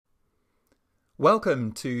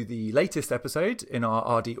Welcome to the latest episode in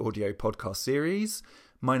our RD Audio podcast series.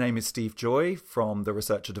 My name is Steve Joy from the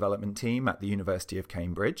Researcher Development Team at the University of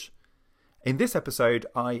Cambridge. In this episode,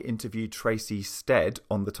 I interviewed Tracy Stead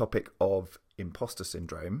on the topic of imposter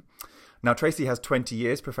syndrome. Now, Tracy has 20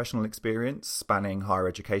 years professional experience spanning higher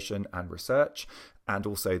education and research, and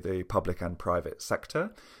also the public and private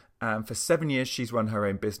sector. And for 7 years, she's run her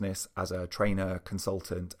own business as a trainer,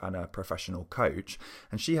 consultant, and a professional coach.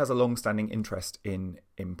 And she has a long-standing interest in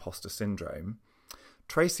imposter syndrome.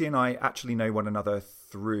 Tracy and I actually know one another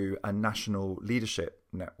through a national leadership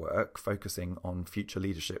network focusing on future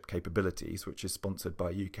leadership capabilities, which is sponsored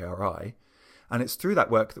by UKRI. And it's through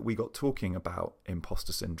that work that we got talking about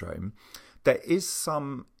imposter syndrome. There is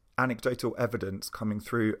some anecdotal evidence coming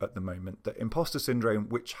through at the moment that imposter syndrome,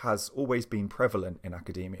 which has always been prevalent in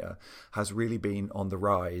academia, has really been on the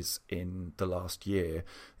rise in the last year.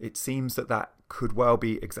 It seems that could well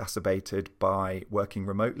be exacerbated by working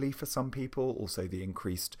remotely for some people, also the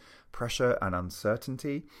increased pressure and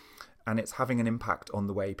uncertainty. And it's having an impact on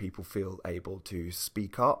the way people feel able to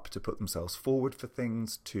speak up, to put themselves forward for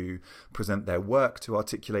things, to present their work, to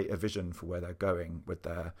articulate a vision for where they're going with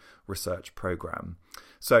their research program.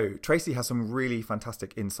 So Tracy has some really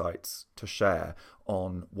fantastic insights to share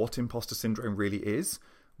on what imposter syndrome really is,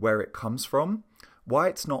 where it comes from, why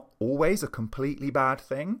it's not always a completely bad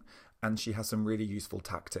thing, and she has some really useful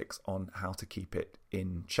tactics on how to keep it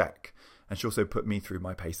in check. And she also put me through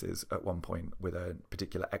my paces at one point with a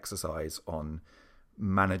particular exercise on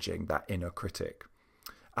managing that inner critic.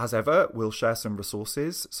 As ever, we'll share some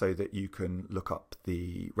resources so that you can look up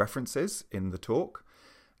the references in the talk.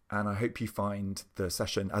 And I hope you find the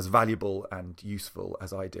session as valuable and useful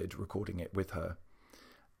as I did recording it with her.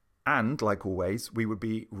 And like always, we would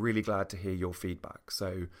be really glad to hear your feedback.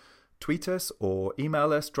 So tweet us or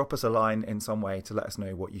email us, drop us a line in some way to let us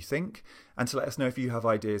know what you think and to let us know if you have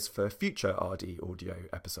ideas for future RD audio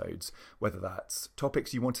episodes, whether that's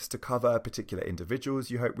topics you want us to cover, particular individuals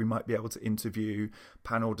you hope we might be able to interview,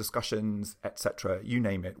 panel discussions, etc. You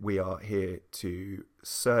name it, we are here to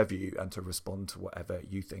serve you and to respond to whatever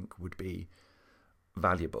you think would be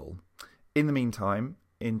valuable. In the meantime,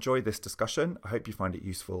 enjoy this discussion. I hope you find it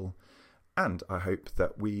useful. And I hope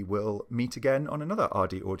that we will meet again on another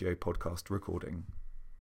RD Audio podcast recording.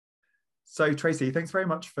 So, Tracy, thanks very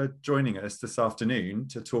much for joining us this afternoon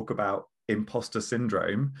to talk about imposter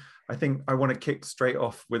syndrome. I think I want to kick straight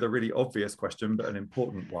off with a really obvious question, but an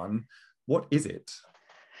important one. What is it?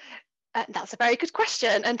 That's a very good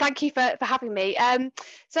question, and thank you for having me.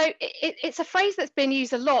 It's a phrase that's been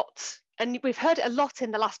used a lot, and we've heard it a lot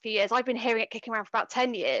in the last few years. I've been hearing it kicking around for about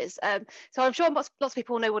 10 years. So I'm sure lots of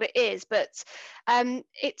people know what it is, but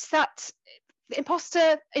it's that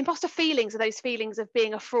imposter feelings are those feelings of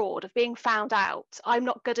being a fraud, of being found out. I'm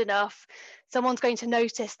not good enough. Someone's going to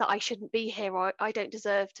notice that I shouldn't be here, or I don't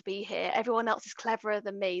deserve to be here. Everyone else is cleverer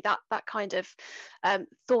than me. That kind of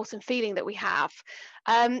thought and feeling that we have.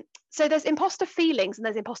 So there's imposter feelings and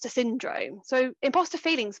there's imposter syndrome. So imposter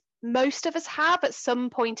feelings, most of us have at some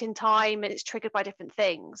point in time, and it's triggered by different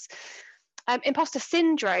things. Imposter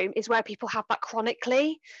syndrome is where people have that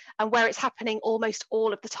chronically and where it's happening almost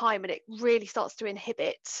all of the time, and it really starts to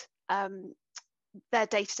inhibit their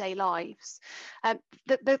day-to-day lives.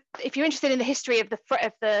 If you're interested in the history of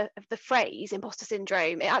the phrase imposter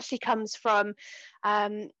syndrome, it actually comes from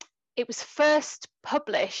it was first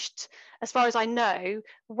published, as far as I know,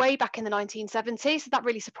 way back in the 1970s. So that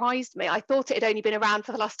really surprised me. I thought it had only been around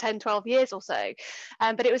for the last 10, 12 years or so.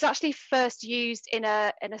 But it was actually first used in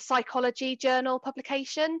a psychology journal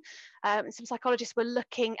publication. Some psychologists were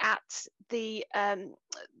looking at the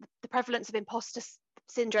prevalence of imposter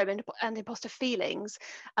syndrome and imposter feelings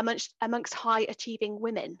amongst high achieving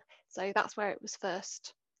women. So that's where it was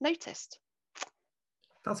first noticed.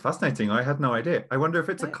 That's fascinating. I had no idea. I wonder if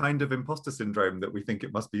it's a kind of imposter syndrome that we think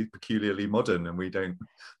it must be peculiarly modern and we don't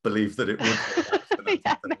believe that it would.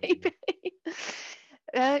 Yeah, maybe.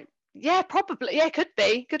 Yeah, probably. Yeah, could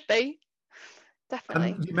be.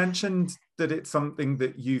 Definitely. You mentioned that it's something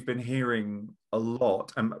that you've been hearing a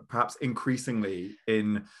lot and perhaps increasingly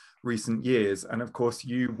in recent years. And of course,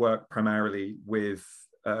 you work primarily with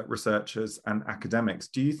researchers and academics.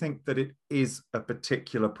 Do you think that it is a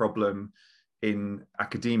particular problem in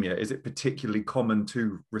academia? Is it particularly common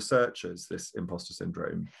to researchers, this imposter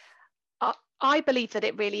syndrome? I believe that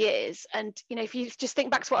it really is. And, if you just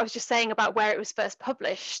think back to what I was just saying about where it was first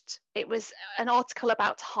published, it was an article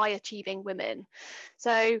about high achieving women.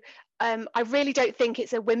 So I really don't think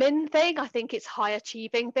it's a women thing. I think it's high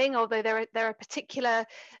achieving thing, although there are particular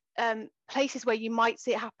places where you might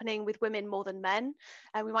see it happening with women more than men.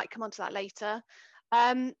 And we might come on to that later.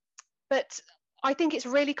 But I think it's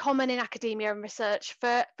really common in academia and research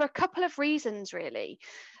for a couple of reasons, really.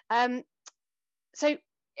 So the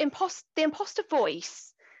imposter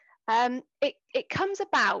voice, it comes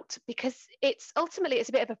about because it's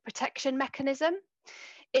a bit of a protection mechanism.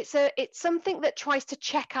 It's something that tries to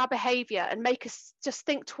check our behavior and make us just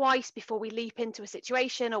think twice before we leap into a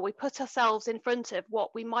situation, or we put ourselves in front of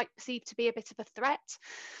what we might perceive to be a bit of a threat.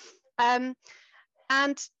 And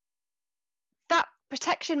that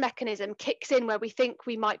protection mechanism kicks in where we think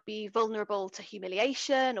we might be vulnerable to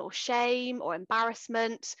humiliation or shame or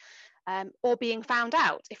embarrassment, or being found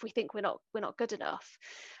out if we think we're not good enough.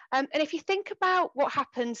 And if you think about what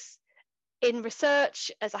happens in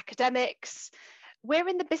research as academics, we're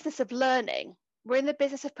in the business of learning. We're in the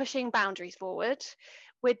business of pushing boundaries forward.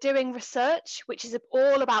 We're doing research, which is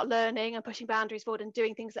all about learning and pushing boundaries forward and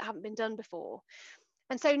doing things that haven't been done before.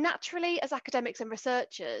 And so naturally, as academics and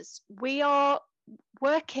researchers, we are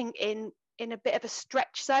working in a bit of a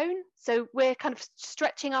stretch zone. So we're kind of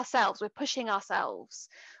stretching ourselves, we're pushing ourselves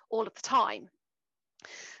all of the time.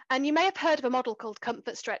 And you may have heard of a model called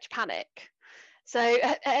comfort, stretch, panic. So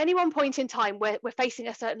at any one point in time, we're facing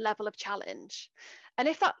a certain level of challenge. And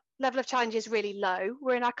if that level of challenge is really low,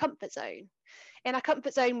 we're in our comfort zone. In our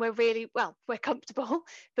comfort zone, we're comfortable,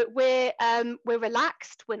 but we're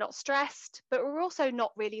relaxed, we're not stressed, but we're also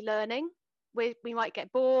not really learning. We might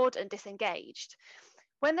get bored and disengaged.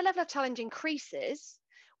 When the level of challenge increases,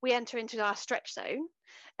 we enter into our stretch zone.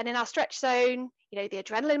 And in our stretch zone, the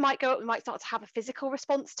adrenaline might go up. We might start to have a physical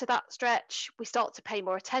response to that stretch. We start to pay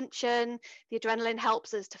more attention. The adrenaline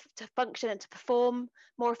helps us to function and to perform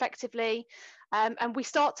more effectively. And we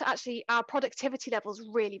start to our productivity levels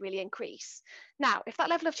really, really increase. Now, if that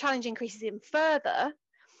level of challenge increases even further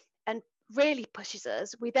and really pushes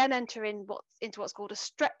us, we then enter into what's called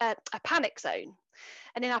a panic zone.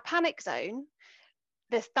 And in our panic zone,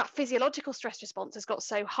 that physiological stress response has got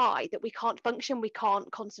so high that we can't function, we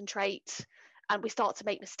can't concentrate, and we start to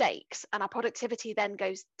make mistakes, and our productivity then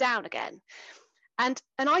goes down again. And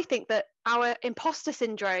I think that our imposter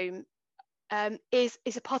syndrome is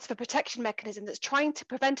a part of a protection mechanism that's trying to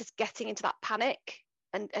prevent us getting into that panic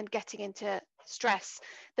and getting into stress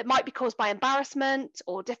that might be caused by embarrassment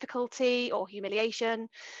or difficulty or humiliation.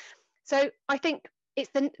 So I think it's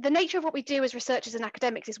the nature of what we do as researchers and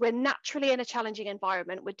academics is we're naturally in a challenging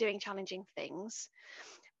environment, we're doing challenging things.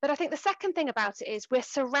 But I think the second thing about it is we're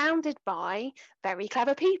surrounded by very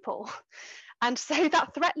clever people. And so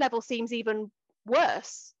that threat level seems even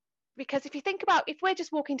worse. Because if you think about, if we're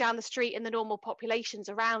just walking down the street in the normal populations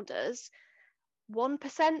around us, 1%,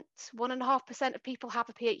 1.5% of people have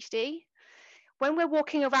a PhD. When we're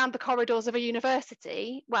walking around the corridors of a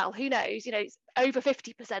university, well, who knows, it's over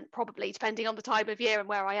 50% probably, depending on the time of year and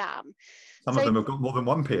where I am. Some of them have got more than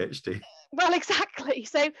one PhD. Well, exactly.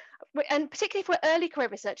 So, and particularly if we're early career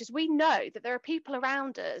researchers, we know that there are people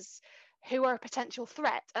around us who are a potential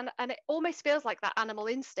threat. And it almost feels like that animal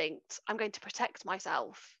instinct, I'm going to protect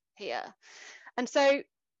myself here. And so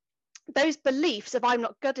those beliefs of I'm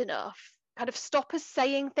not good enough kind of stop us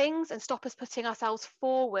saying things and stop us putting ourselves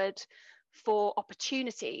forward for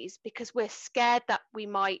opportunities because we're scared that we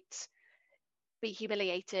might be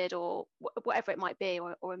humiliated or whatever it might be,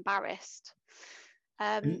 or embarrassed.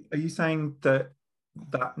 Are you saying that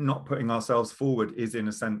not putting ourselves forward is, in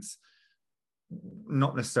a sense,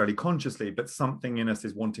 not necessarily consciously, but something in us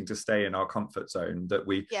is wanting to stay in our comfort zone, that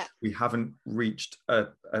we haven't reached a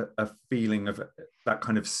feeling of that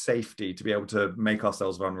kind of safety to be able to make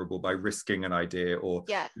ourselves vulnerable by risking an idea or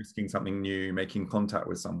risking something new, making contact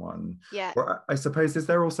with someone? Or I suppose, is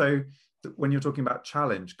there also, when you're talking about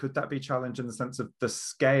challenge, could that be challenge in the sense of the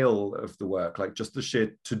scale of the work, like just the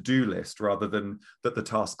sheer to-do list, rather than that the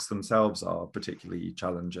tasks themselves are particularly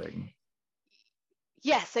challenging?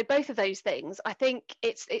 Yes, so both of those things. I think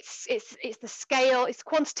it's the scale, it's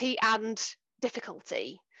quantity and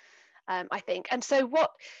difficulty, I think. And so what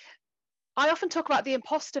I often talk about the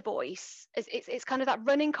imposter voice is it's kind of that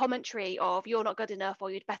running commentary of you're not good enough or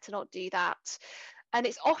you'd better not do that. And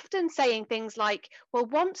it's often saying things like, well,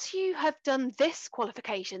 once you have done this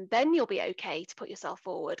qualification, then you'll be okay to put yourself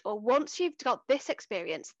forward. Or once you've got this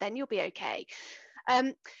experience, then you'll be okay.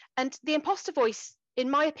 And the imposter voice, in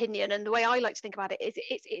my opinion, and the way I like to think about it, is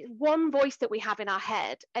it's one voice that we have in our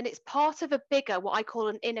head, and it's part of a bigger, what I call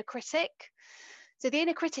an inner critic. So the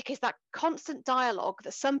inner critic is that constant dialogue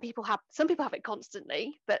that some people have it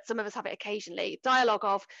constantly, but some of us have it occasionally. Dialogue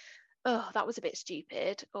of, oh, that was a bit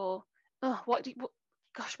stupid, or oh,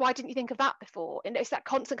 gosh, why didn't you think of that before? And it's that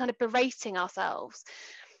constant kind of berating ourselves.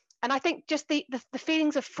 And I think just the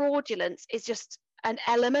feelings of fraudulence is just an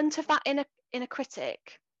element of that inner critic.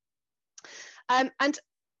 And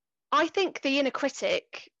I think the inner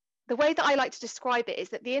critic, the way that I like to describe it is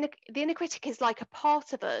that the inner critic is like a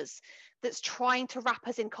part of us that's trying to wrap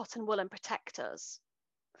us in cotton wool and protect us.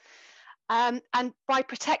 And by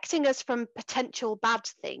protecting us from potential bad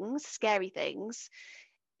things, scary things,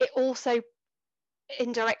 it also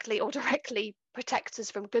indirectly or directly protects us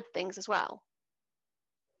from good things as well.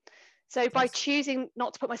 So by choosing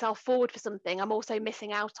not to put myself forward for something, I'm also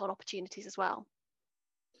missing out on opportunities as well.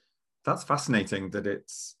 That's fascinating that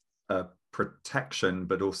it's a protection,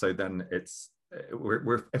 but also then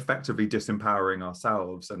we're effectively disempowering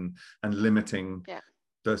ourselves and limiting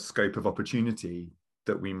the scope of opportunity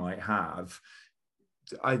that we might have.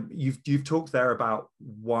 You've talked there about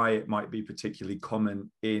why it might be particularly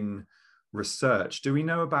common in research. Do we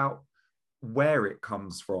know about where it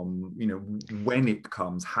comes from, when it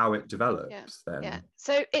comes, how it develops then? Yeah,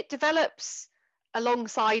 so it develops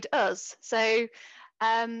alongside us. So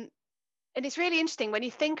and it's really interesting when you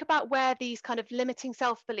think about where these kind of limiting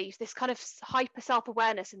self-beliefs, this kind of hyper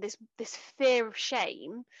self-awareness and this fear of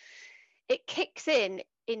shame, it kicks in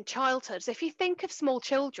childhood. So if you think of small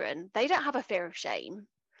children, they don't have a fear of shame.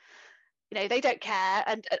 They don't care.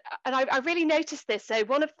 And I really noticed this. So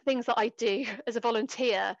one of the things that I do as a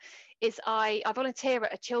volunteer is I volunteer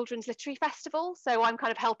at a children's literary festival. So I'm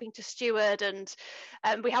kind of helping to steward, and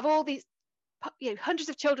we have all these hundreds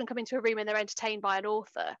of children come into a room and they're entertained by an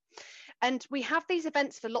author. And we have these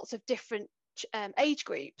events for lots of different age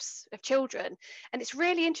groups of children. And it's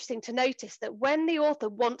really interesting to notice that when the author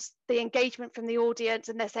wants the engagement from the audience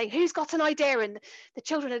and they're saying, who's got an idea? And the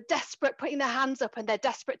children are desperate, putting their hands up, and they're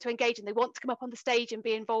desperate to engage and they want to come up on the stage and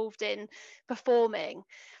be involved in performing.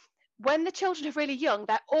 When the children are really young,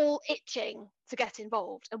 they're all itching to get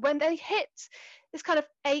involved. And when they hit this kind of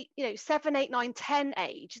 7, 8, 9, 10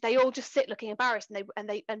 age, they all just sit looking embarrassed,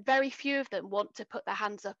 and very few of them want to put their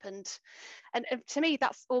hands up. And to me,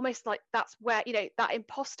 that's almost like that's where that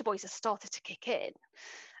imposter voice has started to kick in.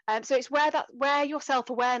 So it's where your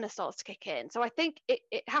self-awareness starts to kick in. So I think it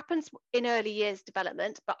happens in early years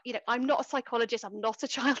development, but I'm not a psychologist, I'm not a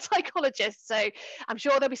child psychologist, so I'm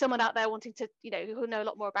sure there'll be someone out there wanting to who know a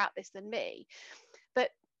lot more about this than me. But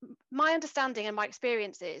my understanding and my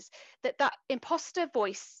experience is that imposter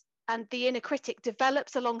voice and the inner critic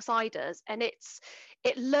develops alongside us, and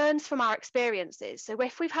it learns from our experiences. So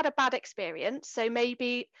if we've had a bad experience, so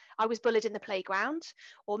maybe I was bullied in the playground,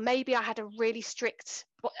 or maybe I had a really strict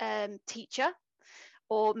teacher,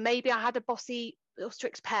 or maybe I had a bossy or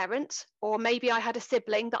strict parent, or maybe I had a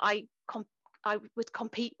sibling that I would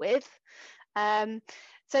compete with.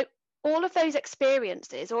 So all of those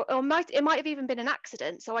experiences, or it might have even been an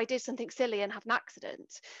accident. So I did something silly and have an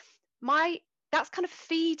accident. That's kind of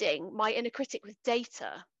feeding my inner critic with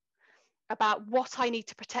data about what I need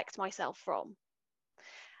to protect myself from.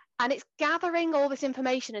 And it's gathering all this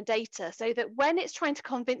information and data so that when it's trying to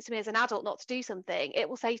convince me as an adult not to do something, it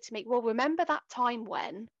will say to me, well, remember that time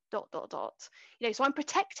when ... So I'm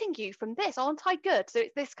protecting you from this, aren't I good? So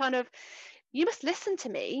it's this kind of, you must listen to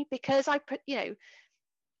me because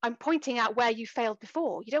I'm pointing out where you failed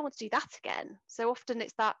before. You don't want to do that again. So often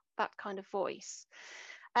it's that kind of voice.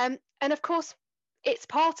 And of course, it's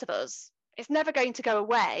part of us. It's never going to go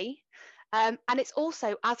away. And it's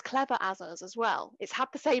also as clever as us as well. It's had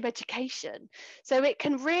the same education. So it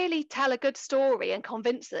can really tell a good story and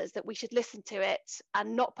convince us that we should listen to it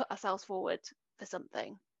and not put ourselves forward for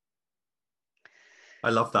something. I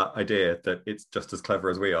love that idea that it's just as clever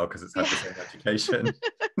as we are because it's had the same education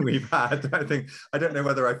we've had. I don't know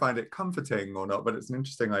whether I find it comforting or not, but it's an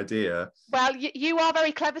interesting idea. Well, you are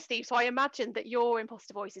very clever, Steve, so I imagine that your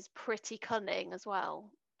imposter voice is pretty cunning as well.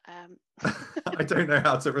 I don't know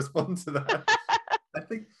how to respond to that. I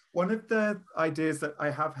think one of the ideas that I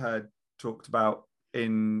have heard talked about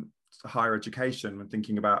in higher education when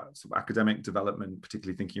thinking about sort of academic development,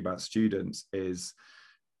 particularly thinking about students, is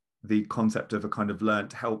the concept of a kind of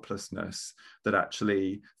learnt helplessness, that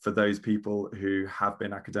actually for those people who have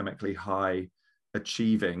been academically high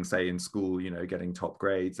achieving, say in school, getting top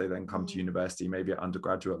grades, they then come to university, maybe at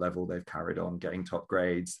undergraduate level, they've carried on getting top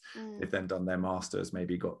grades. They've then done their masters,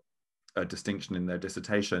 maybe got a distinction in their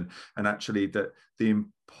dissertation. And actually that the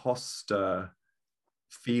imposter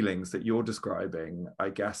feelings that you're describing, I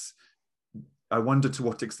guess, I wonder to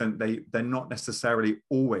what extent they're not necessarily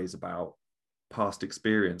always about past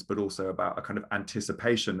experience, but also about a kind of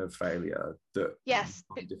anticipation of failure that yes,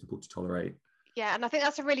 might be difficult to tolerate. Yeah, and I think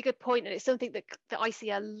that's a really good point, and it's something that I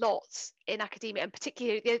see a lot in academia, and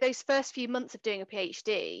particularly those first few months of doing a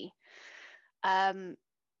PhD,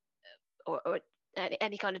 or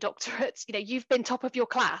any kind of doctorate. You've been top of your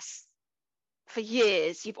class for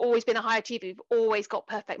years. You've always been a high achiever. You've always got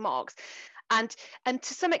perfect marks, And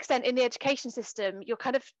to some extent in the education system,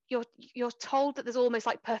 you're told that there's almost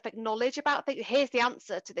like perfect knowledge about things. Here's the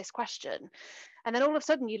answer to this question, and then all of a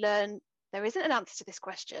sudden you learn there isn't an answer to this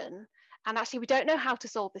question, and actually we don't know how to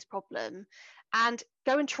solve this problem, and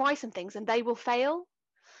go and try some things and they will fail.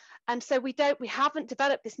 And so we haven't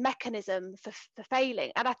developed this mechanism for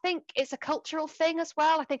failing. And I think it's a cultural thing as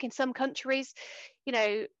well. I think in some countries,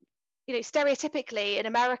 stereotypically in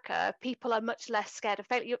America, people are much less scared of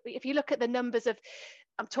failure. If you look at the numbers of,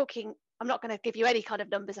 I'm not going to give you any kind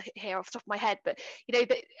of numbers here off the top of my head, but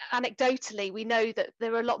that anecdotally, we know that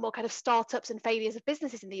there are a lot more kind of startups and failures of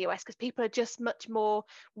businesses in the US because people are just much more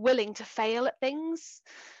willing to fail at things.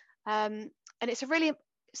 And it's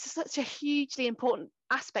such a hugely important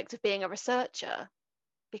aspect of being a researcher,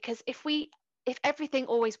 because if everything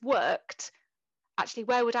always worked, actually,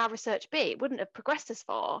 where would our research be? It wouldn't have progressed as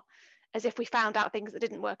far as if we found out things that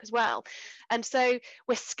didn't work as well. And so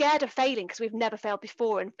we're scared of failing because we've never failed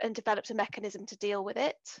before and developed a mechanism to deal with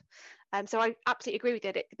it. So I absolutely agree with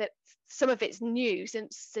it that some of it's new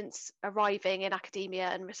since arriving in academia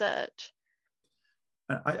and research.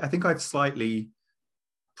 I think I've slightly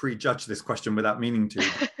prejudged this question without meaning to.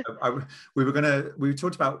 We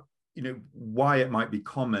talked about why it might be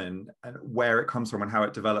common and where it comes from and how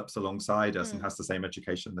it develops alongside us and has the same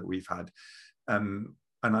education that we've had.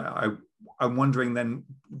 And I'm wondering then,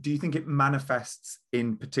 do you think it manifests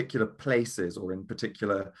in particular places or in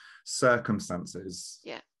particular circumstances?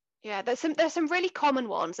 Yeah, there's some really common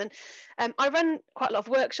ones, and I run quite a lot of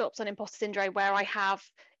workshops on imposter syndrome where I have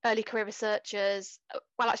early career researchers,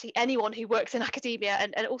 well, actually anyone who works in academia,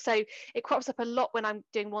 and also it crops up a lot when I'm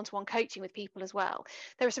doing one-to-one coaching with people as well.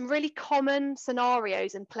 There are some really common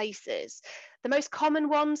scenarios and places. The most common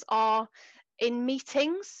ones are in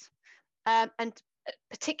meetings, and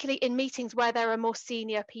particularly in meetings where there are more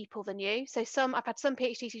senior people than you. So I've had some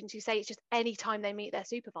PhD students who say it's just any time they meet their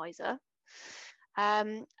supervisor.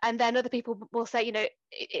 And then other people will say,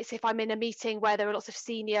 it's if I'm in a meeting where there are lots of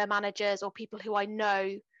senior managers or people who I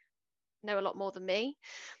know a lot more than me.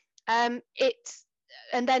 And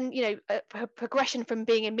then, a progression from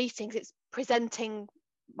being in meetings, it's presenting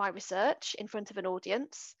my research in front of an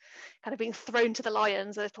audience, kind of being thrown to the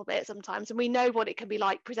lions a little bit sometimes. And we know what it can be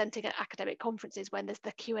like presenting at academic conferences when there's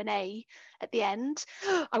the Q&A at the end.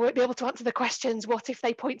 I won't be able to answer the questions. What if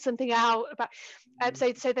they point something out about?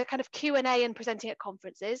 So the kind of Q&A and presenting at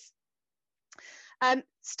conferences.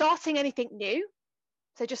 Starting anything new.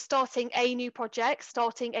 So just starting a new project,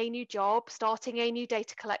 starting a new job, starting a new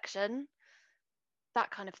data collection, that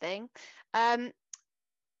kind of thing.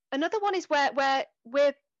 Another one is where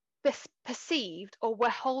we're perceived or we're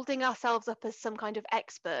holding ourselves up as some kind of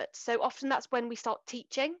expert. So often that's when we start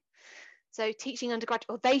teaching. So teaching undergraduate,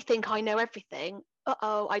 or they think I know everything.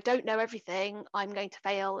 I don't know everything. I'm going to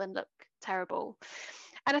fail and look terrible.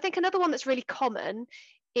 And I think another one that's really common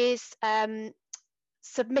is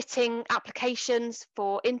submitting applications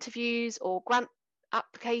for interviews or grant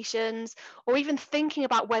applications, or even thinking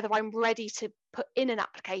about whether I'm ready to put in an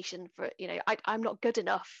application for, I'm not good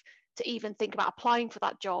enough to even think about applying for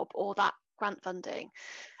that job or that grant funding.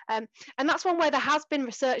 And that's one where there has been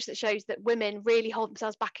research that shows that women really hold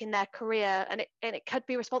themselves back in their career, and it could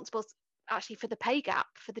be responsible actually for the pay gap,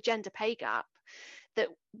 for the gender pay gap, that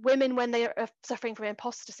women, when they are suffering from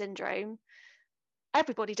imposter syndrome,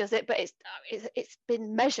 everybody does it, but it's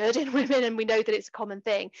been measured in women, and we know that it's a common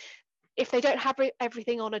thing. If they don't have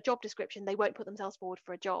everything on a job description, they won't put themselves forward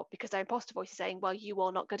for a job because their imposter voice is saying, well, you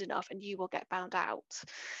are not good enough and you will get found out.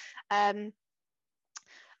 And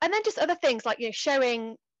then just other things like,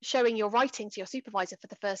 showing your writing to your supervisor for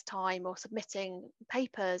the first time, or submitting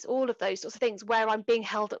papers, all of those sorts of things where I'm being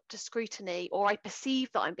held up to scrutiny, or I perceive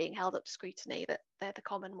that I'm being held up to scrutiny, that they're the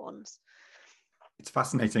common ones. It's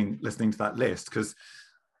fascinating listening to that list, because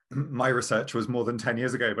my research was more than 10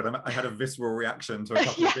 years ago, but I had a visceral reaction to a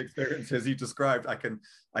couple of the experiences you described.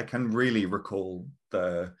 I can really recall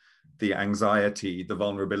the anxiety, the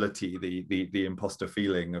vulnerability, the imposter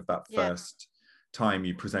feeling of that first time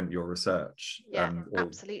you present your research.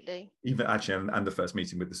 Absolutely. Even actually, and the first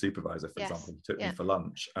meeting with the supervisor, for example, took me for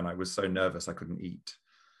lunch, and I was so nervous I couldn't eat.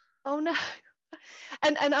 Oh no.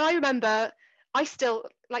 And I remember, I still,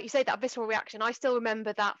 like you say, that visceral reaction, I still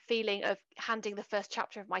remember that feeling of handing the first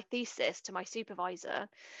chapter of my thesis to my supervisor,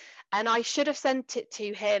 and I should have sent it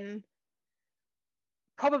to him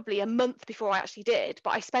probably a month before I actually did,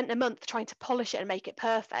 but I spent a month trying to polish it and make it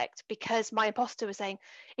perfect, because my imposter was saying,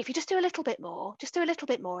 if you just do a little bit more,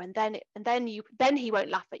 and then he won't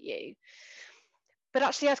laugh at you. But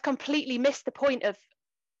actually I've completely missed the point of,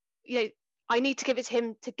 I need to give it to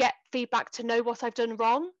him to get feedback, to know what I've done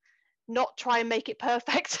wrong, not try and make it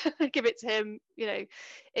perfect, give it to him.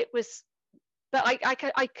 It was, but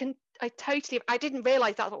I didn't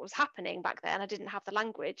realize that's what was happening back then. I didn't have the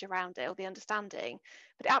language around it or the understanding,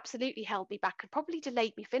 but it absolutely held me back and probably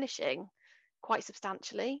delayed me finishing quite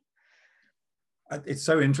substantially. It's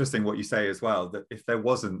so interesting what you say as well, that if there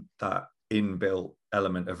wasn't that inbuilt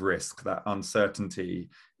element of risk, that uncertainty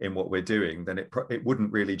in what we're doing, then it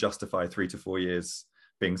wouldn't really justify 3 to 4 years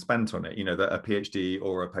being spent on it. That a PhD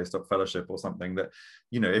or a postdoc fellowship or something, that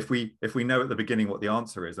if we know at the beginning what the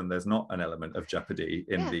answer is, and there's not an element of jeopardy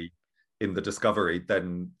in the discovery,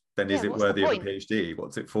 then is it worthy of a PhD?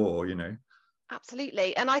 What's it for?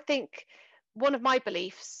 Absolutely. And I think one of my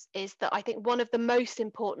beliefs is that I think one of the most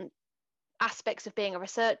important aspects of being a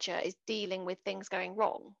researcher is dealing with things going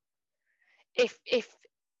wrong.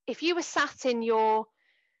 If you were sat in your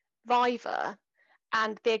viva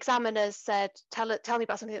and the examiners said, tell me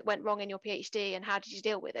about something that went wrong in your PhD and how did you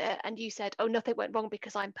deal with it, and you said, oh, nothing went wrong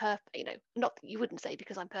because I'm perfect, not that you wouldn't say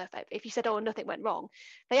because I'm perfect, if you said, oh, nothing went wrong,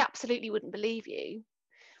 they absolutely wouldn't believe you.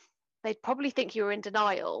 They'd probably think you were in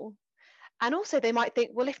denial. And also they might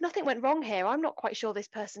think, well, if nothing went wrong here, I'm not quite sure this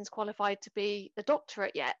person's qualified to be a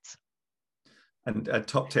doctorate yet. And a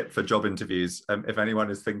top tip for job interviews, if anyone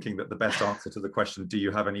is thinking that the best answer to the question, do you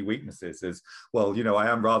have any weaknesses, is, well, I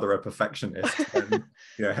am rather a perfectionist. And,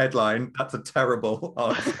 headline, that's a terrible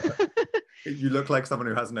answer. You look like someone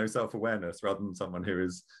who has no self-awareness rather than someone who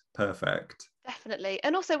is perfect. Definitely.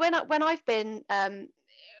 And also when I've been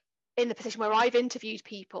in the position where I've interviewed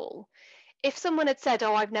people, if someone had said,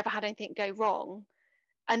 oh, I've never had anything go wrong,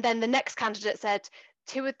 and then the next candidate said,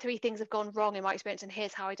 2 or 3 things have gone wrong in my experience and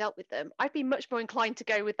here's how I dealt with them, I'd be much more inclined to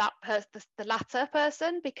go with that the latter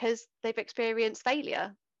person, because they've experienced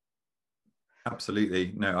failure.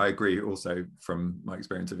 Absolutely. No, I agree also from my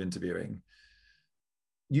experience of interviewing.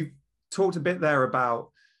 You talked a bit there about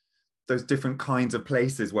those different kinds of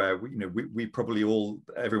places where we probably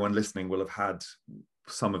everyone listening will have had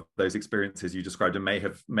some of those experiences you described, and may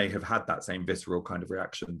have had that same visceral kind of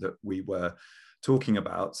reaction that we were talking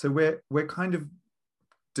about. So we're kind of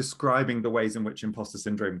describing the ways in which imposter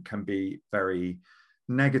syndrome can be very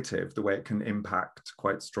negative, the way it can impact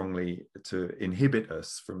quite strongly to inhibit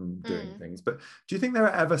us from doing things. But do you think there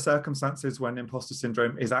are ever circumstances when imposter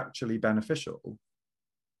syndrome is actually beneficial?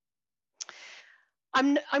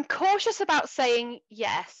 I'm cautious about saying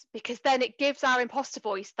yes, because then it gives our imposter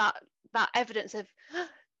voice that evidence of,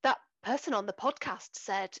 that person on the podcast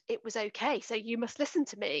said it was okay, so you must listen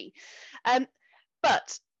to me.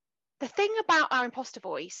 But the thing about our imposter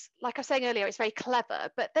voice, like I was saying earlier, it's very clever,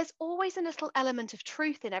 but there's always a little element of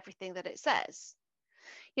truth in everything that it says.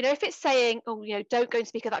 If it's saying, oh, don't go and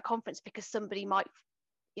speak at that conference because somebody might,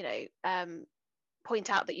 point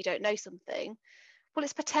out that you don't know something, well,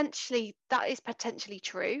 that is potentially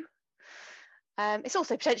true. It's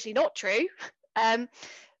also potentially not true. And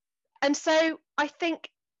so I think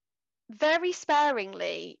very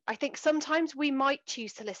sparingly, I think sometimes we might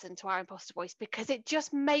choose to listen to our imposter voice because it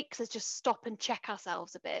just makes us just stop and check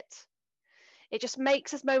ourselves a bit. It just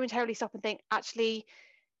makes us momentarily stop and think, actually,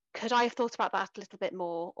 could I have thought about that a little bit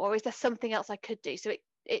more? Or is there something else I could do? So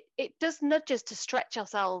it does nudge us to stretch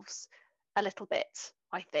ourselves a little bit,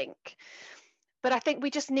 I think. But I think we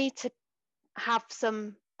just need to have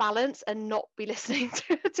some balance and not be listening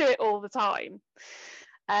to it all the time.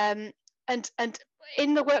 And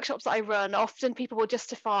in the workshops that I run, often people will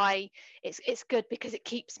justify it's good because it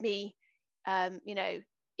keeps me,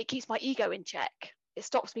 it keeps my ego in check. It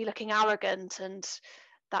stops me looking arrogant and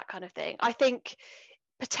that kind of thing. I think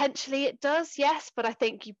potentially it does, yes, but I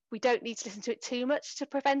think we don't need to listen to it too much to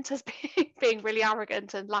prevent us being really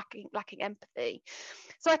arrogant and lacking empathy.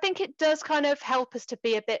 So I think it does kind of help us to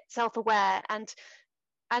be a bit self-aware and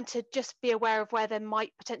to just be aware of where there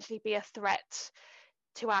might potentially be a threat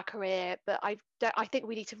to our career. But I think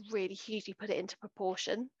we need to really hugely put it into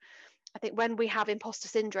proportion. I think when we have imposter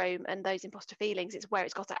syndrome and those imposter feelings, it's where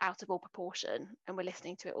it's got out of all proportion and we're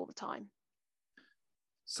listening to it all the time.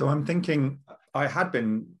 So I'm thinking, I had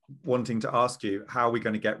been wanting to ask you, how are we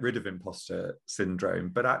going to get rid of imposter syndrome?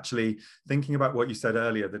 But actually thinking about what you said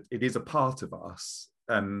earlier, that it is a part of us.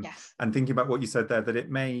 Yes. And thinking about what you said there, that it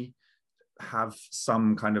may have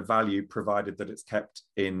some kind of value provided that it's kept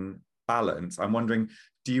in balance. I'm wondering,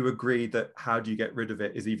 do you agree that how do you get rid of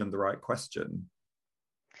it is even the right question?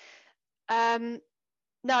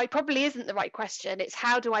 No, it probably isn't the right question. It's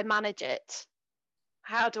how do I manage it?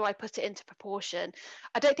 How do I put it into proportion?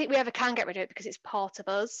 I don't think we ever can get rid of it because it's part of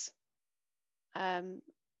us. And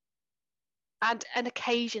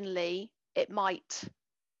occasionally it might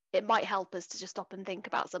help us to just stop and think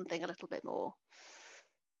about something a little bit more.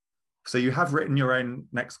 So you have written your own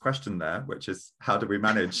next question there, which is how do we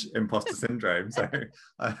manage imposter syndrome? So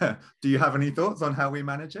do you have any thoughts on how we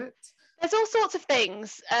manage it? There's all sorts of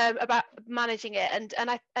things about managing it, and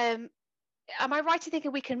I am I right in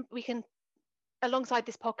thinking we can alongside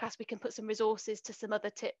this podcast we can put some resources to some other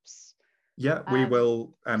tips? Yeah, we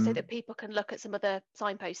will. So that people can look at some other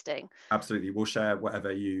signposting. Absolutely, we'll share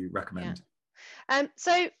whatever you recommend. Yeah.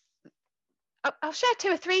 So I'll share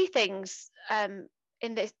 2 or 3 things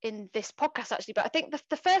in this podcast actually, but I think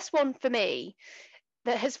the first one for me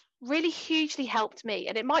that has really hugely helped me,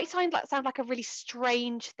 and it might sound like a really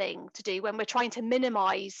strange thing to do when we're trying to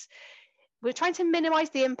minimize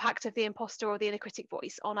the impact of the imposter or the inner critic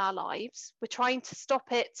voice on our lives. We're trying to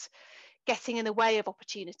stop it getting in the way of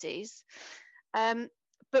opportunities.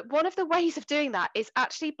 But one of the ways of doing that is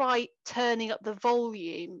actually by turning up the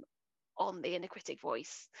volume on the inner critic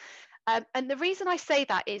voice. And the reason I say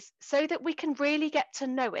that is so that we can really get to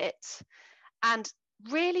know it and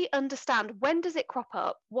really understand, when does it crop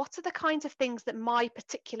up? What are the kinds of things that my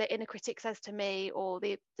particular inner critic says to me, or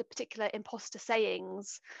the particular imposter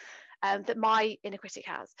sayings that my inner critic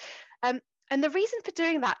has? And the reason for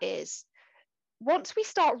doing that is, once we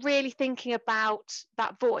start really thinking about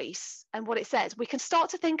that voice and what it says, we can start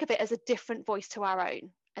to think of it as a different voice to our own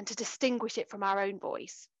and to distinguish it from our own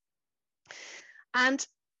voice. And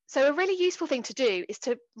so a really useful thing to do is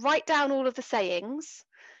to write down all of the sayings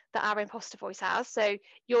that our imposter voice has. So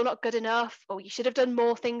you're not good enough, or you should have done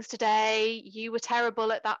more things today, you were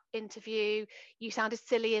terrible at that interview, you sounded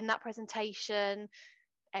silly in that presentation,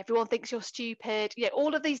 everyone thinks you're stupid,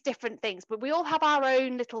 all of these different things. But we all have our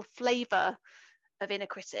own little flavour of inner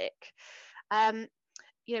critic.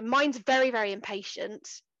 Mine's very, very impatient.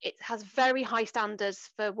 It has very high standards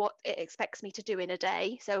for what it expects me to do in a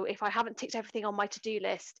day. So if I haven't ticked everything on my to-do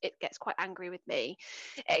list, it gets quite angry with me.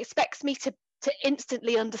 It expects me to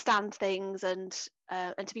instantly understand things and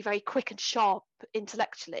to be very quick and sharp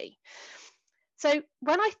intellectually. So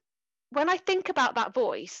when I think about that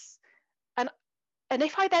voice, and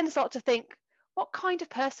if I then start to think, what kind of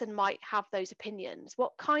person might have those opinions?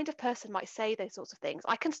 What kind of person might say those sorts of things?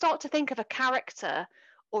 I can start to think of a character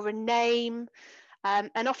or a name. And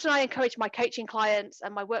often I encourage my coaching clients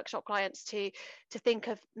and my workshop clients to think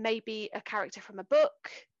of maybe a character from a book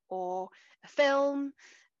or a film,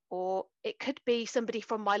 or it could be somebody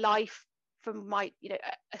from my life, from my,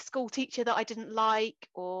 a school teacher that I didn't like,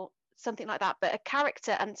 or something like that, but a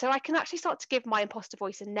character. And so I can actually start to give my imposter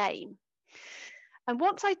voice a name. And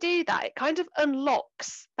once I do that, it kind of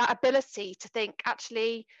unlocks that ability to think,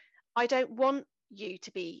 actually, I don't want you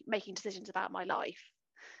to be making decisions about my life.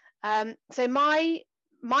 So my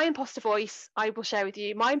imposter voice, I will share with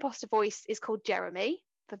you, my imposter voice is called Jeremy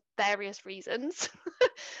for various reasons.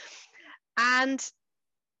 And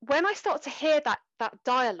when I start to hear that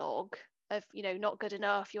dialogue of, not good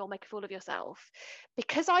enough, you'll make a fool of yourself,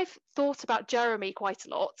 because I've thought about Jeremy quite a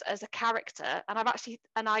lot as a character,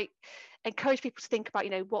 and I encourage people to think about,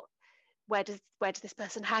 where does this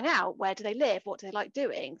person hang out? Where do they live? What do they like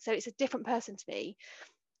doing? So it's a different person to me.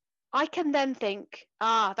 I can then think,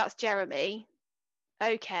 that's Jeremy.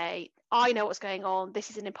 Okay, I know what's going on. This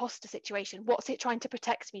is an imposter situation. What's it trying to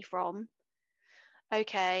protect me from?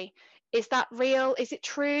 Okay, is that real? Is it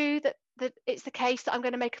true that it's the case that I'm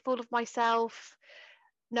going to make a fool of myself?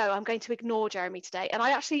 No, I'm going to ignore Jeremy today. And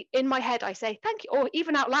I actually, in my head, I say, thank you, or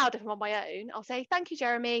even out loud if I'm on my own, I'll say, thank you,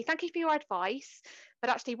 Jeremy. Thank you for your advice. But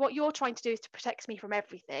actually, what you're trying to do is to protect me from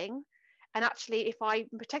everything. And actually, if I'm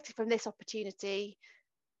protected from this opportunity,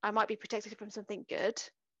 I might be protected from something good.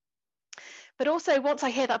 But also, once I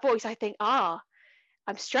hear that voice, I think, I'm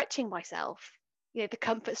stretching myself. The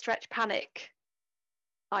comfort, stretch, panic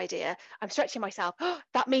idea. I'm stretching myself.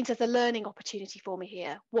 That means there's a learning opportunity for me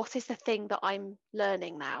here. What is the thing that I'm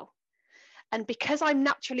learning now? And because I'm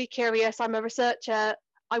naturally curious, I'm a researcher,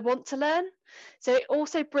 I want to learn. So it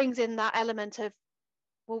also brings in that element of,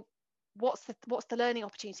 well, what's the learning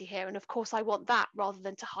opportunity here? And of course I want that, rather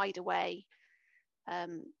than to hide away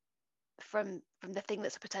from the thing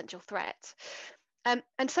that's a potential threat. And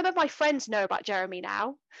some of my friends know about Jeremy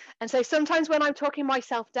now. And so sometimes when I'm talking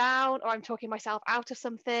myself down, or I'm talking myself out of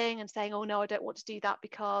something and saying, oh no, I don't want to do that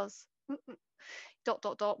because ...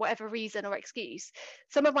 whatever reason or excuse,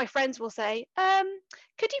 some of my friends will say,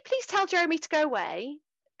 could you please tell Jeremy to go away?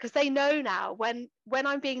 Because they know now when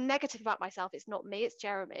I'm being negative about myself, it's not me, it's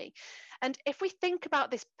Jeremy. And if we think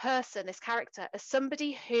about this person, this character, as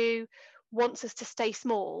somebody who wants us to stay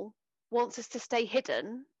small, wants us to stay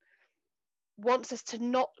hidden, wants us to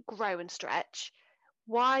not grow and stretch,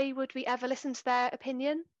 why would we ever listen to their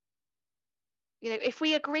opinion? If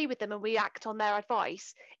we agree with them and we act on their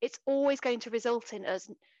advice, it's always going to result in us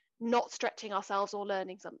not stretching ourselves or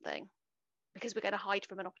learning something because we're going to hide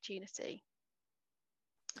from an opportunity.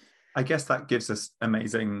 I guess that gives us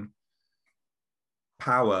amazing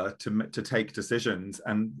power to take decisions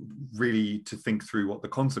and really to think through what the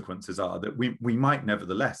consequences are, that we might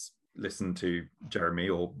nevertheless listen to Jeremy,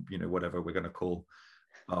 or whatever we're going to call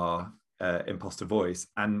our imposter voice,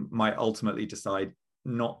 and might ultimately decide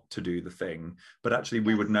not to do the thing, but actually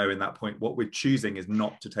we would know in that point what we're choosing is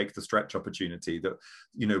not to take the stretch opportunity. That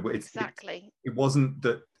it wasn't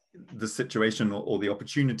that the situation or the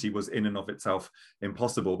opportunity was in and of itself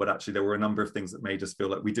impossible, but actually there were a number of things that made us feel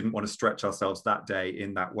like we didn't want to stretch ourselves that day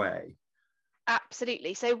in that way.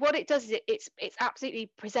 Absolutely. So what it does is it's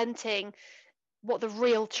absolutely presenting what the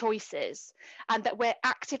real choice is, and that we're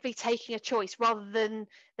actively taking a choice rather than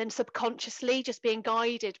subconsciously just being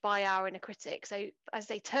guided by our inner critic. So as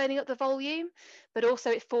they turning up the volume, but also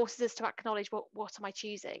it forces us to acknowledge what am I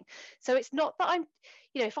choosing. So it's not that I'm,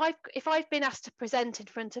 if I've been asked to present in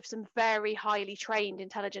front of some very highly trained,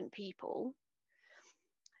 intelligent people,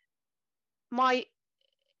 by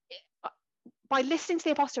listening to the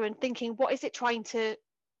imposter and thinking, what is it trying to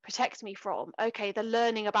protect me from? Okay, they're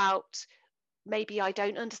learning about, maybe I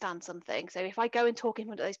don't understand something. So if I go and talk in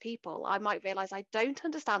front of those people, I might realize I don't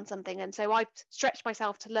understand something. And so I've stretched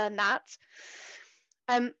myself to learn that.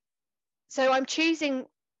 So I'm choosing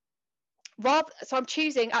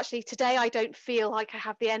actually today, I don't feel like I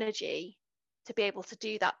have the energy to be able to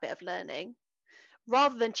do that bit of learning,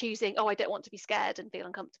 rather than choosing, I don't want to be scared and feel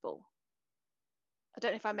uncomfortable. I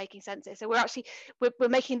don't know if I'm making sense here. So we're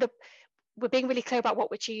being really clear about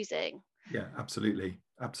what we're choosing. Yeah, absolutely.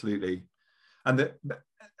 And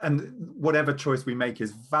whatever choice we make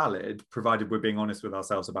is valid, provided we're being honest with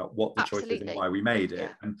ourselves about what the choice is and why we made it. Yeah.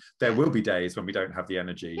 And there will be days when we don't have the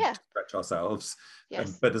energy to stretch ourselves.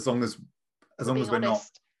 Yes. But as long as we're not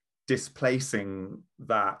displacing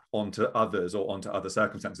that onto others or onto other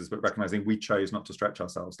circumstances, but recognizing we chose not to stretch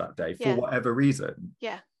ourselves that day for whatever reason.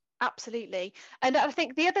 Yeah, absolutely. And I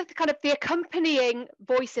think the other kind of the accompanying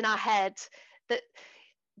voice in our head that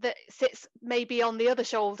sits maybe on the other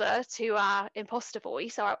shoulder to our imposter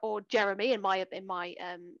voice, or Jeremy in my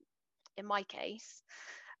case,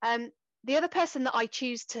 the other person that I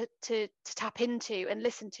choose to tap into and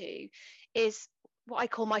listen to is what I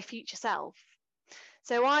call my future self.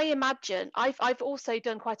 So I imagine I've also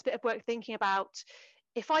done quite a bit of work thinking about,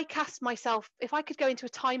 if I could go into a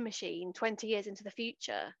time machine 20 years into the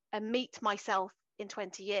future and meet myself in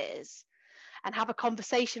 20 years and have a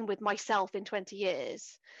conversation with myself in 20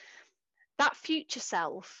 years, that future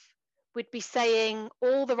self would be saying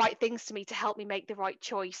all the right things to me to help me make the right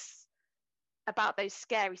choice about those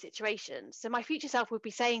scary situations. So my future self would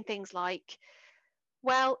be saying things like,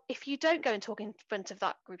 well, if you don't go and talk in front of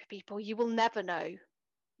that group of people, you will never know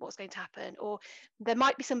what's going to happen. Or there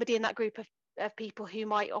might be somebody in that group of people who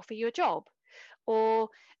might offer you a job. Or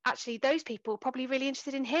actually those people are probably really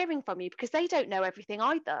interested in hearing from you because they don't know everything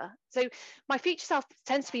either. So my future self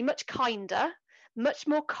tends to be much kinder, much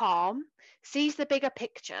more calm, sees the bigger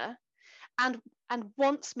picture, and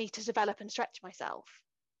wants me to develop and stretch myself.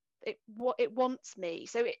 It wants me.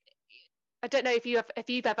 So I don't know if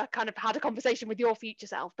you've ever kind of had a conversation with your future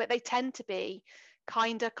self, but they tend to be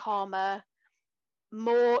kinder, calmer,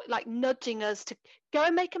 more like nudging us to go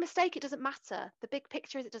and make a mistake. It doesn't matter. The big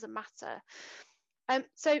picture is it doesn't matter.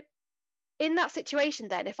 So in that situation,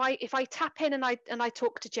 then, if I tap in and I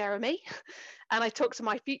talk to Jeremy and I talk to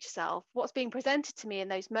my future self, what's being presented to me in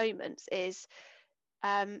those moments is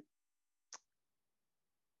a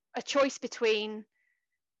choice between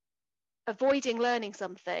avoiding learning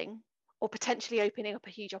something or potentially opening up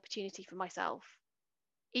a huge opportunity for myself,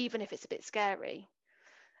 even if it's a bit scary.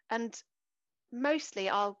 And mostly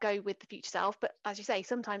I'll go with the future self, but as you say,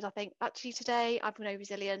 sometimes I think actually today I've no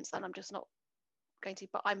resilience and I'm just not going to,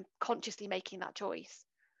 but I'm consciously making that choice.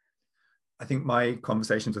 I think my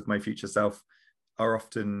conversations with my future self are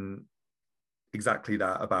often exactly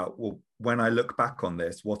that, about, well, when I look back on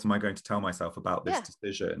this, what am I going to tell myself about this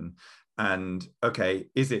decision? And okay,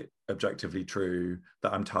 is it objectively true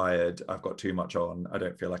that I'm tired, I've got too much on, I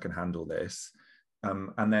don't feel I can handle this?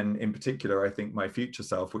 And then in particular, I think my future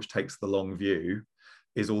self, which takes the long view,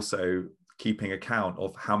 is also keeping account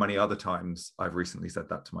of how many other times I've recently said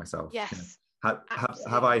that to myself. Yes.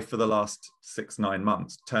 Have I, for the last 6-9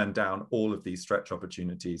 months, turned down all of these stretch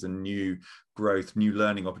opportunities and new growth, new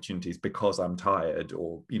learning opportunities because I'm tired?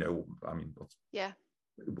 Or, I mean,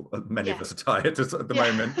 many of us are tired at the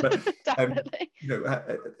moment, but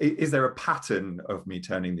is there a pattern of me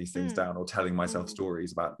turning these things down or telling myself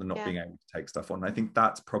stories about the not being able to take stuff on? And I think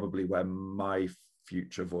that's probably where my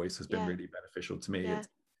future voice has been really beneficial to me.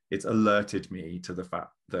 it's alerted me to the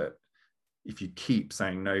fact that if you keep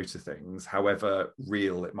saying no to things, however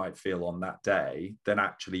real it might feel on that day, then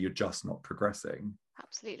actually you're just not progressing.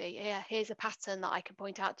 Absolutely. Yeah, here's a pattern that I can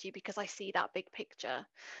point out to you because I see that big picture.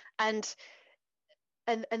 And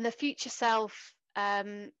the future self,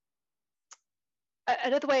 another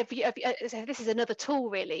way of so this is another tool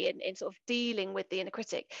really in sort of dealing with the inner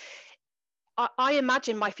critic. I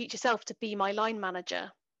imagine my future self to be my line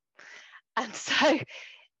manager. And so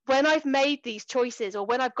when I've made these choices, or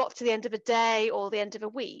when I've got to the end of a day or the end of a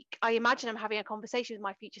week, I imagine I'm having a conversation with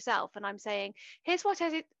my future self and I'm saying, here's what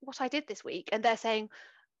I did this week. And they're saying,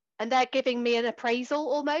 and they're giving me an appraisal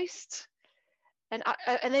almost.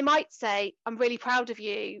 And they might say, I'm really proud of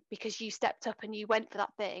you because you stepped up and you went for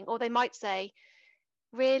that thing. Or they might say,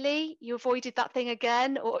 really, you avoided that thing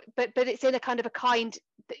again? Or but it's in a kind of a kind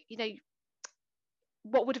that, you know,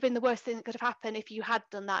 what would have been the worst thing that could have happened if you had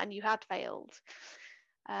done that and you had failed?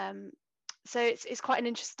 So it's quite an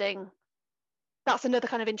interesting, that's another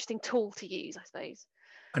kind of interesting tool to use, I suppose.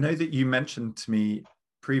 I know that you mentioned to me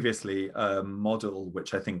previously a model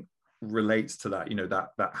which I think relates to that, you know, that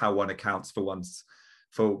how one accounts for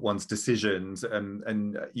one's decisions,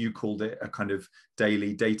 and you called it a kind of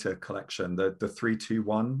daily data collection, the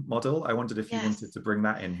 3-2-1 model. I wondered if you wanted to bring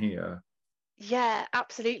that in here. Yeah,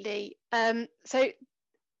 absolutely. So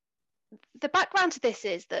the background to this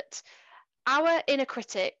is that our inner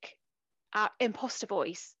critic, our imposter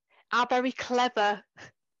voice, our very clever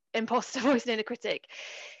imposter voice and inner critic,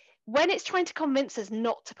 when it's trying to convince us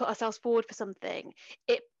not to put ourselves forward for something,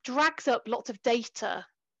 it drags up lots of data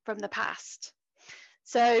from the past.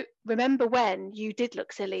 So remember when you did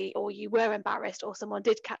look silly, or you were embarrassed, or someone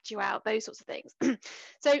did catch you out, those sorts of things.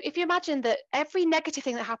 So if you imagine that every negative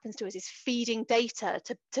thing that happens to us is feeding data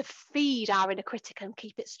to feed our inner critic and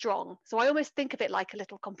keep it strong. So I almost think of it like a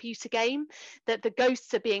little computer game that the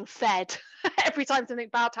ghosts are being fed every time something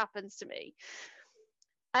bad happens to me.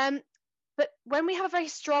 But when we have a very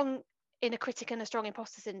strong inner critic and a strong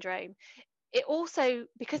imposter syndrome, it also,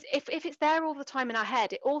 because if it's there all the time in our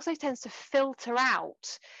head, it also tends to filter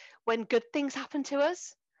out when good things happen to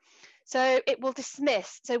us. So it will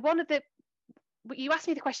dismiss. So you asked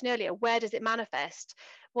me the question earlier, where does it manifest?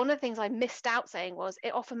 One of the things I missed out saying was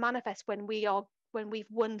it often manifests when we've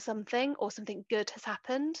won something or something good has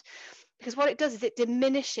happened, because what it does is it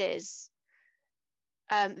diminishes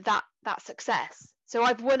that success. So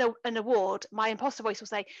I've won an award. My imposter voice will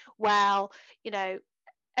say, well, you know,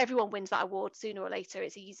 everyone wins that award sooner or later.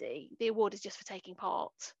 It's easy. The award is just for taking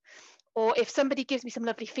part. Or if somebody gives me some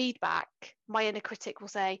lovely feedback, my inner critic will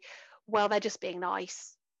say, well, they're just being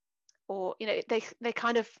nice. Or, you know, they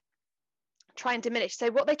kind of try and diminish. So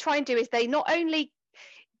what they try and do is they not only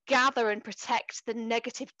gather and protect the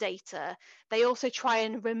negative data, they also try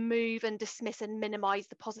and remove and dismiss and minimize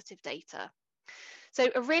the positive data. So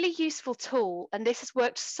a really useful tool, and this has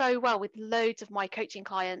worked so well with loads of my coaching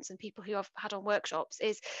clients and people who I've had on workshops,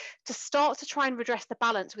 is to start to try and redress the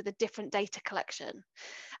balance with a different data collection.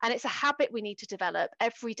 And it's a habit we need to develop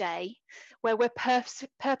every day, where we're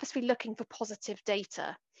purposefully looking for positive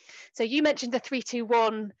data. So you mentioned the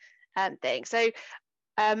 3-2-1 thing. So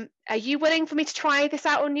are you willing for me to try this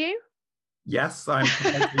out on you? Yes, I'm.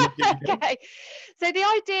 Okay. So the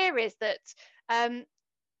idea is that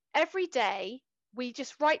every day we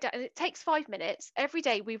just write down, and it takes 5 minutes. Every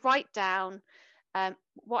day we write down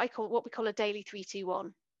what we call a daily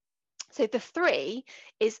 3-2-1. So the 3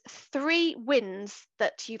 is 3 wins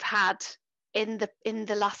that you've had in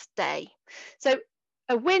the last day. So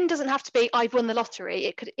a win doesn't have to be I've won the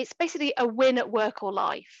lottery. It's basically a win at work or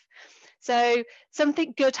life. So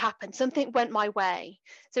something good happened, something went my way.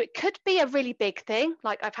 So it could be a really big thing,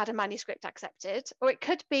 like I've had a manuscript accepted, or it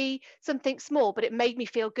could be something small, but it made me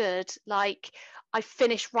feel good, like I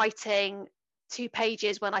finished writing 2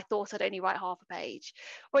 pages when I thought I'd only write half a page.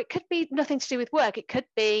 Or it could be nothing to do with work. It could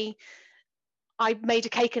be I made a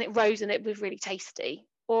cake and it rose and it was really tasty,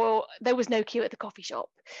 or there was no queue at the coffee shop.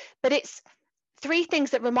 But it's 3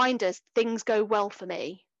 things that remind us things go well for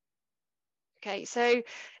me. Okay, so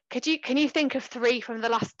can you think of 3 from the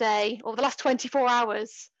last day or the last 24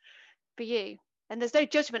 hours for you? And there's no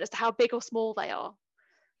judgment as to how big or small they are.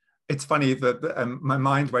 It's funny that my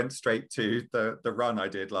mind went straight to the run I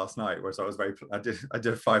did last night, whereas I did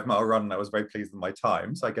a 5-mile run and I was very pleased with my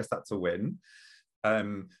time. So I guess that's a win.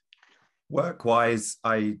 Work-wise,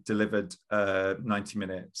 I delivered a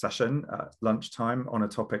 90-minute session at lunchtime on a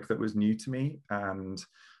topic that was new to me, and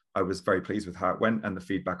I was very pleased with how it went, and the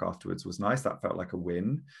feedback afterwards was nice. That felt like a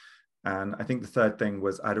win. And I think the third thing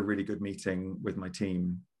was I had a really good meeting with my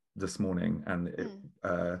team this morning, and it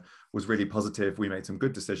was really positive. We made some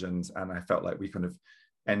good decisions, and I felt like we kind of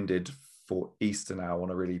ended for Easter now on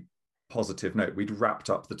a really positive note. We'd wrapped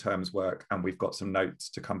up the term's work and we've got some notes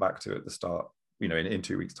to come back to at the start, in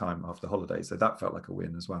 2 weeks' time after the holidays. So that felt like a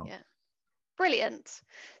win as well. Yeah. Brilliant.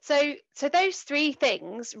 So those three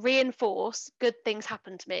things reinforce good things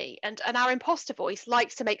happen to me, and our imposter voice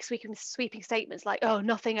likes to make sweeping statements like, oh,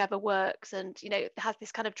 nothing ever works, and it has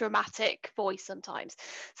this kind of dramatic voice sometimes.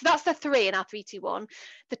 So that's the 3 in our 3-2-1.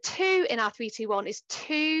 The 2 in our 3-2-1 is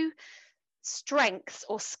 2 strengths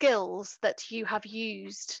or skills that you have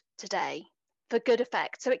used today for good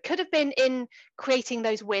effect. So it could have been in creating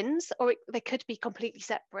those wins, or they could be completely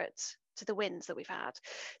separate to the wins that we've had.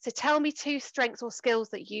 So tell me 2 strengths or skills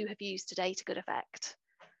that you have used today to good effect.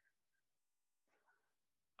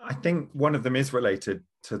 I think one of them is related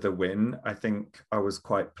to the win. I think I was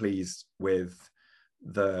quite pleased with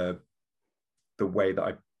the way that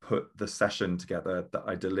I put the session together, that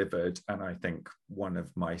I delivered. And I think one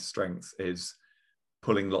of my strengths is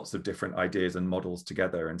pulling lots of different ideas and models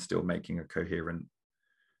together and still making a coherent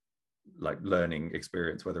learning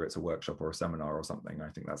experience, whether it's a workshop or a seminar or something. I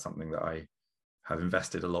think that's something that I have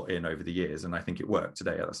invested a lot in over the years, and I think it worked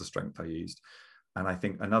today. That's a strength I used. And I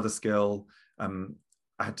think another skill, I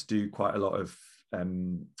had to do quite a lot of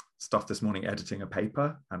stuff this morning editing a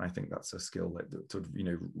paper, and I think that's a skill that sort of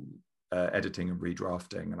editing and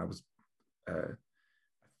redrafting, and I was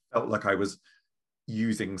felt like I was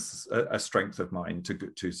using a strength of mine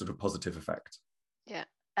to sort of positive effect. Yeah,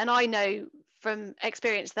 and I know from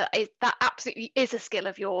experience that absolutely is a skill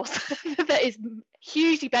of yours that is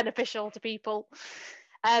hugely beneficial to people.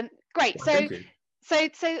 Great. Well,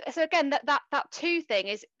 so again, that 2 thing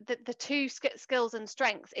is the 2 skills and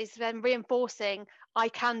strengths is then reinforcing I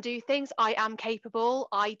can do things, I am capable,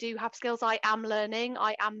 I do have skills, I am learning,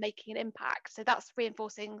 I am making an impact. So that's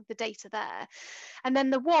reinforcing the data there. And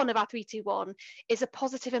then the 1 of our 3-2-1 is a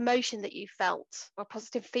positive emotion that you felt, or a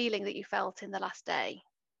positive feeling that you felt in the last day.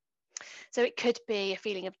 So it could be a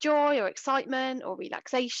feeling of joy or excitement or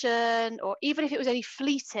relaxation, or even if it was only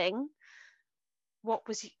fleeting, what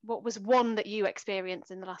was one that you experienced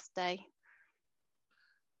in the last day?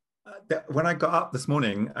 When I got up this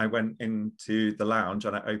morning, I went into the lounge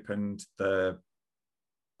and I opened the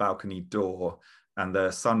balcony door, and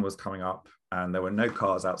the sun was coming up and there were no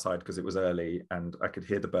cars outside because it was early, and I could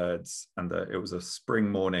hear the birds, and it was a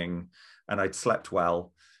spring morning, and I'd slept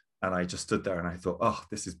well, and I just stood there and I thought, oh,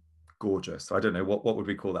 this is gorgeous. I don't know, what would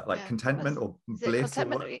we call that, contentment or bliss?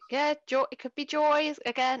 Contentment? Or yeah, joy. It could be joy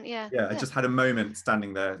again. Yeah, I just had a moment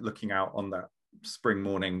standing there looking out on that spring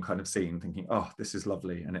morning kind of scene, thinking, oh, this is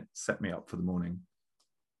lovely, and it set me up for the morning.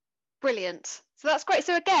 Brilliant. So that's great.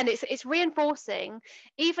 So again, it's reinforcing,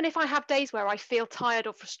 even if I have days where I feel tired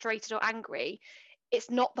or frustrated or angry, it's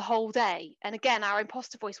not the whole day. And again, our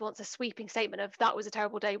imposter voice wants a sweeping statement of that was a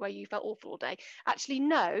terrible day where you felt awful all day. Actually,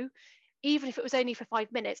 no, even if it was only for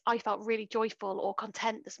 5 minutes, I felt really joyful or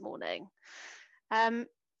content this morning. And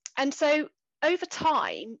so over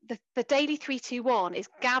time, the daily 3-2-1 is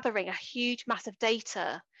gathering a huge mass of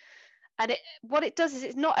data. And what it does is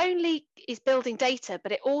it not only is building data,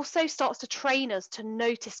 but it also starts to train us to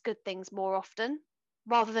notice good things more often,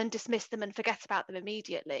 rather than dismiss them and forget about them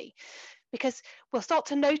immediately. Because we'll start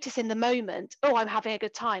to notice in the moment, oh, I'm having a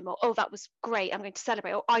good time, or oh, that was great, I'm going to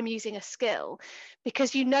celebrate, or I'm using a skill.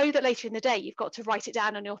 Because you know that later in the day, you've got to write it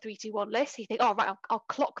down on your 3-2-1 list. So you think, oh, right, I'll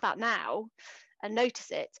clock that now and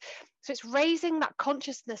notice it. So it's raising that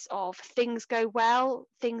consciousness of things go well,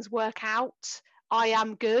 things work out, I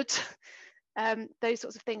am good, those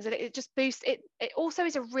sorts of things. And it just boosts it. It also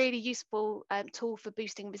is a really useful tool for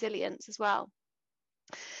boosting resilience as well.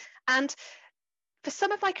 And for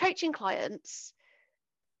some of my coaching clients,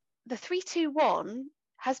 the 3-2-1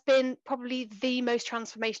 has been probably the most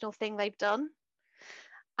transformational thing they've done.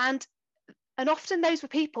 And often those were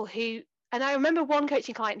people who, and I remember one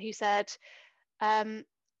coaching client who said,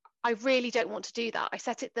 I really don't want to do that. I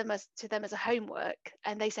set it to them as a homework,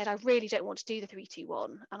 and they said, I really don't want to do the 3-2-1.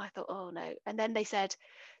 And I thought, oh no. And then they said,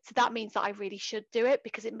 so that means that I really should do it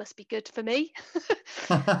because it must be good for me.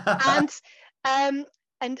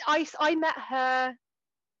 And I met her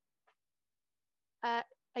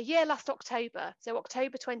a year last October, so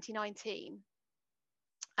October 2019.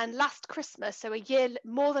 And last Christmas, so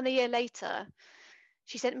more than a year later,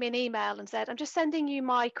 she sent me an email and said, I'm just sending you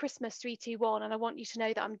my Christmas 3-2-1, and I want you to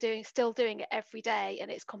know that I'm still doing it every day,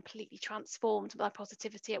 and it's completely transformed my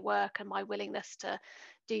positivity at work and my willingness to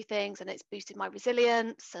do things, and it's boosted my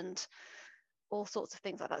resilience and all sorts of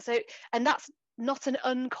things like that. So, and that's not an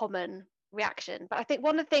uncommon reaction. But I think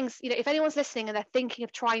one of the things, if anyone's listening and they're thinking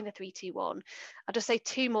of trying the 3-2-1, I'll just say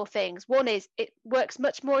 2 more things. One is it works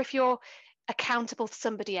much more if you're accountable to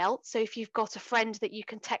somebody else. So if you've got a friend that you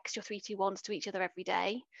can text your 3-2-1s to each other every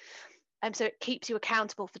day, so it keeps you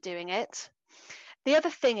accountable for doing it. The other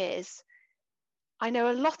thing is, I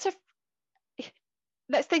know a lot of,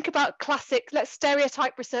 let's think about let's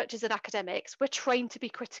stereotype researchers and academics. We're trained to be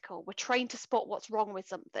critical. We're trained to spot what's wrong with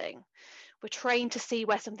something. We're trained to see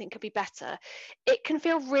where something could be better. It can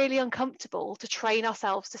feel really uncomfortable to train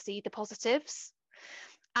ourselves to see the positives.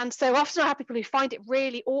 And so often I have people who find it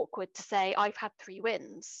really awkward to say, I've had 3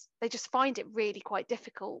 wins. They just find it really quite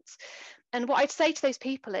difficult. And what I'd say to those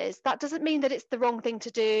people is, that doesn't mean that it's the wrong thing to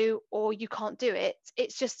do or you can't do it.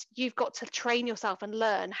 It's just, you've got to train yourself and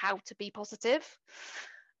learn how to be positive.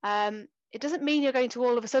 It doesn't mean you're going to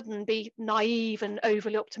all of a sudden be naive and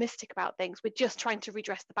overly optimistic about things. We're just trying to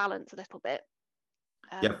redress the balance a little bit.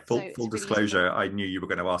 Full disclosure, really, I knew you were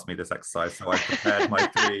going to ask me this exercise, so I prepared my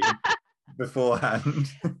 3 beforehand.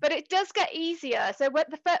 But it does get easier. So when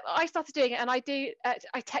I started doing it, and I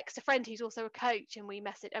text a friend who's also a coach, and we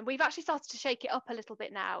message, and we've actually started to shake it up a little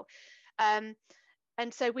bit now. And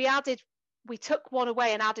so we took one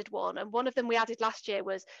away and added one, and one of them we added last year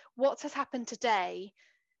was, what has happened today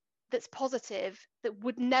that's positive that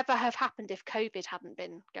would never have happened if COVID hadn't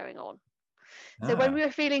been going on. So when we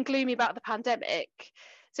were feeling gloomy about the pandemic,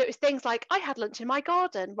 so it was things like, I had lunch in my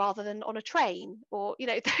garden rather than on a train, or,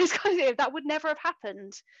 those kinds of things that would never have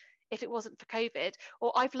happened if it wasn't for COVID.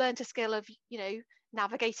 Or I've learned a skill of,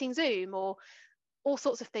 navigating Zoom, or all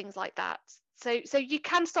sorts of things like that. So you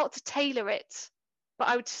can start to tailor it, but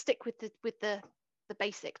I would stick with the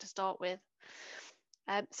basic to start with.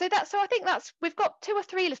 So I think we've got 2 or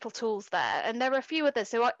 3 little tools there, and there are a few others.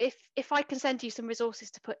 So if I can send you some resources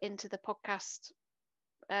to put into the podcast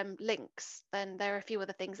links, then there are a few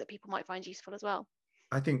other things that people might find useful as well.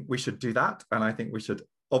 I think we should do that, and I think we should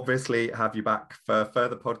obviously have you back for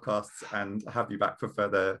further podcasts and have you back for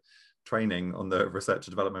further training on the researcher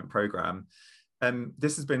development program.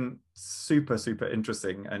 This has been super, super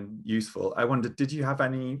interesting and useful. I wondered, did you have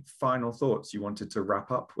any final thoughts you wanted to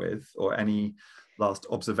wrap up with, or any last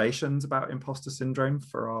observations about imposter syndrome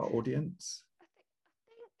for our audience? I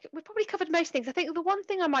think we've probably covered most things. I think the one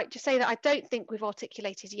thing I might just say that I don't think we've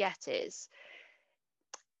articulated yet is,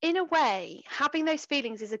 in a way, having those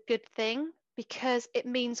feelings is a good thing, because it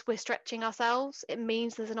means we're stretching ourselves. It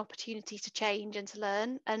means there's an opportunity to change and to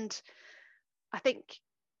learn. And I think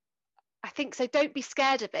so. Don't be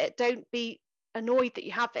scared of it. Don't be annoyed that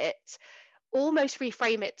you have it. Almost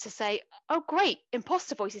reframe it to say, oh, great,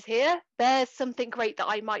 imposter voice is here. There's something great that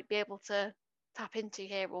I might be able to tap into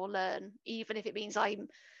here or learn, even if it means I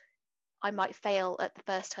might fail at the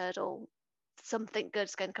first hurdle. Something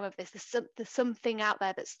good's going to come of this. There's something out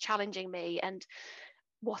there that's challenging me, and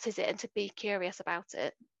what is it? And to be curious about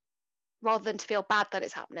it, rather than to feel bad that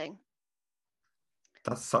it's happening.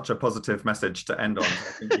 That's such a positive message to end on.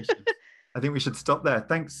 I think we should stop there.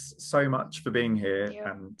 Thanks so much for being here,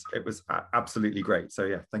 and it was absolutely great.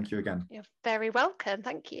 So thank you again. You're very welcome.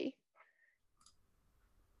 Thank you.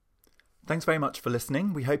 Thanks very much for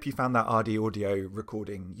listening. We hope you found that RD audio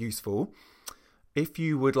recording useful. If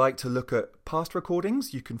you would like to look at past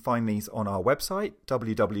recordings, you can find these on our website,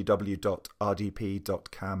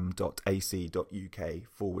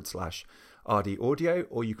 www.rdp.cam.ac.uk/RD audio,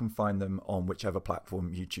 or you can find them on whichever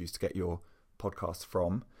platform you choose to get your podcasts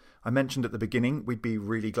from. I mentioned at the beginning, we'd be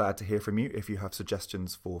really glad to hear from you if you have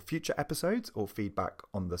suggestions for future episodes or feedback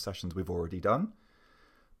on the sessions we've already done.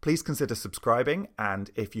 Please consider subscribing,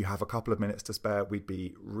 and if you have a couple of minutes to spare, we'd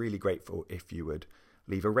be really grateful if you would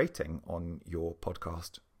leave a rating on your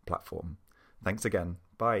podcast platform. Thanks again.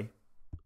 Bye.